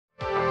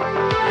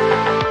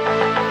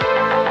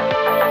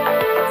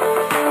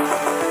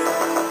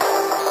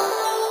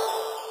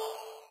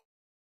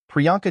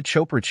Priyanka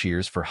Chopra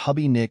cheers for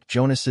hubby Nick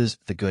Jonas's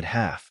The Good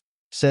Half,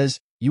 says,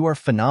 "You are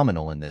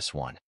phenomenal in this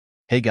one."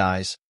 Hey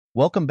guys,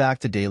 welcome back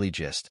to Daily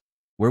Gist,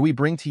 where we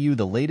bring to you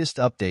the latest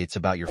updates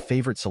about your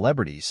favorite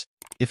celebrities.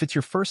 If it's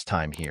your first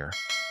time here,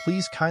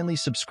 please kindly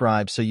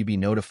subscribe so you be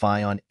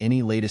notified on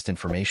any latest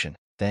information.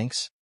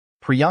 Thanks.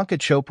 Priyanka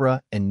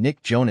Chopra and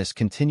Nick Jonas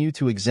continue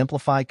to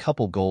exemplify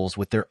couple goals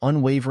with their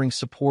unwavering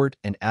support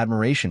and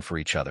admiration for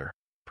each other,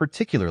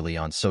 particularly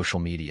on social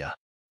media.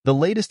 The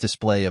latest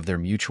display of their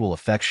mutual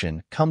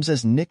affection comes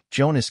as Nick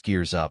Jonas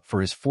gears up for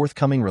his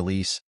forthcoming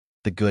release,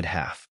 The Good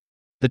Half.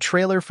 The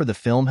trailer for the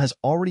film has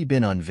already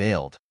been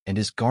unveiled and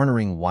is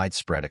garnering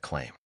widespread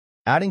acclaim.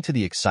 Adding to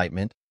the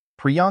excitement,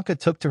 Priyanka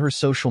took to her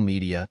social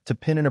media to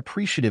pin an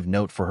appreciative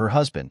note for her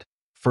husband,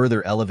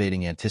 further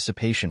elevating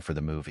anticipation for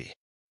the movie.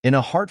 In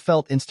a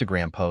heartfelt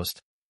Instagram post,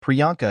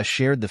 Priyanka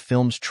shared the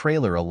film's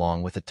trailer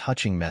along with a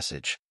touching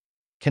message.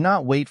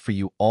 "Cannot wait for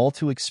you all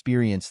to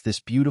experience this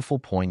beautiful,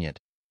 poignant,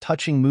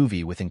 touching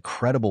movie with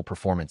incredible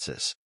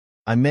performances.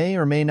 I may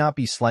or may not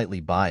be slightly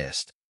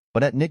biased,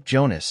 but at Nick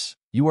Jonas,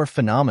 you are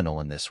phenomenal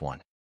in this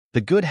one. The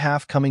Good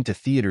Half coming to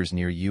theaters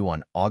near you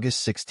on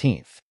August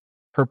 16th.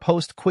 Her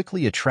post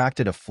quickly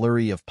attracted a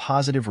flurry of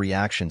positive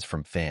reactions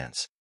from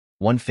fans.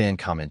 One fan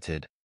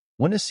commented,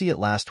 "Went to see it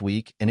last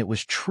week and it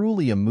was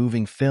truly a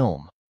moving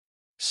film.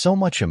 So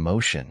much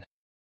emotion."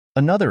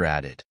 Another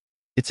added,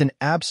 "It's an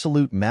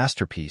absolute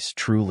masterpiece,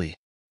 truly.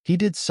 He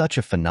did such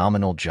a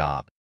phenomenal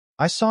job.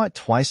 I saw it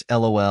twice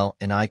LOL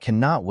and I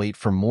cannot wait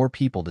for more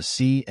people to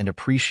see and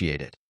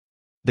appreciate it."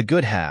 The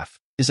Good Half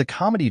is a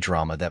comedy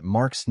drama that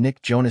marks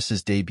Nick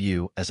Jonas's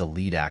debut as a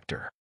lead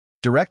actor.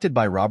 Directed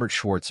by Robert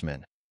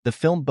Schwartzman, the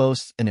film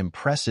boasts an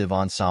impressive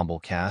ensemble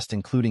cast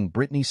including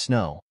Brittany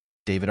Snow,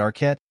 David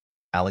Arquette,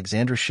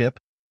 Alexandra Shipp,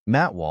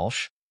 Matt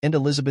Walsh, and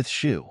Elizabeth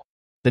Shue.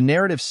 The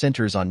narrative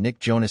centers on Nick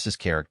Jonas's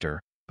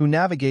character, who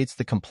navigates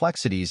the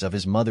complexities of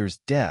his mother's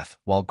death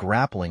while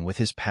grappling with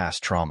his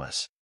past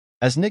traumas.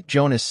 As Nick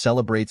Jonas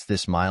celebrates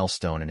this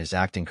milestone in his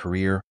acting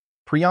career,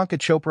 Priyanka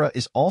Chopra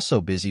is also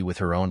busy with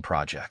her own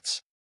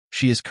projects.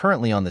 She is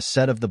currently on the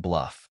set of The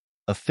Bluff,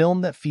 a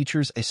film that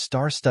features a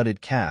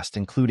star-studded cast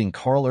including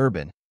Carl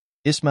Urban,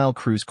 Ismael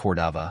Cruz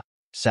Cordova,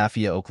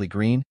 Safia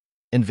Oakley-Green,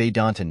 and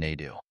Vedanta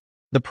Naidu.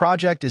 The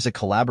project is a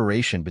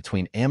collaboration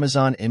between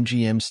Amazon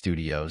MGM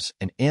Studios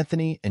and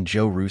Anthony and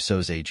Joe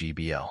Russo's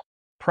AGBO.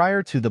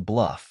 Prior to The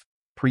Bluff,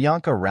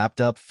 Priyanka wrapped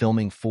up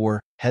filming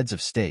for Heads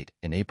of State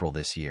in April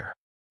this year.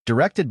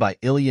 Directed by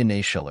Ilya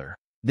Naishuller,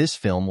 this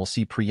film will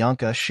see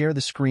Priyanka share the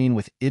screen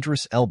with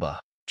Idris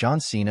Elba, John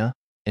Cena,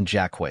 and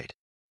Jack Quaid.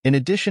 In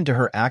addition to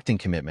her acting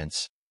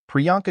commitments,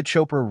 Priyanka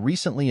Chopra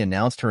recently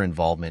announced her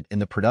involvement in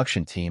the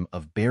production team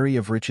of Barry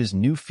of Rich's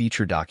new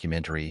feature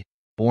documentary,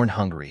 Born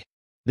Hungry.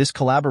 This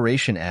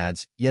collaboration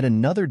adds yet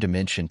another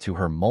dimension to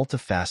her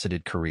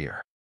multifaceted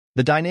career.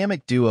 The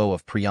dynamic duo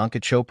of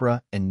Priyanka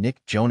Chopra and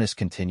Nick Jonas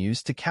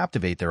continues to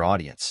captivate their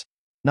audience,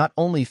 not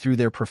only through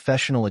their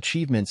professional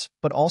achievements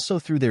but also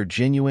through their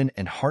genuine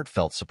and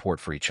heartfelt support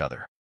for each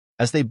other.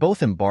 As they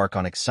both embark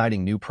on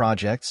exciting new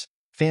projects,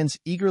 fans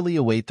eagerly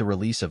await the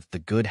release of The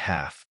Good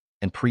Half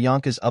and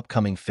Priyanka's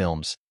upcoming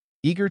films,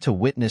 eager to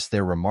witness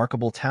their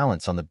remarkable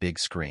talents on the big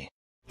screen.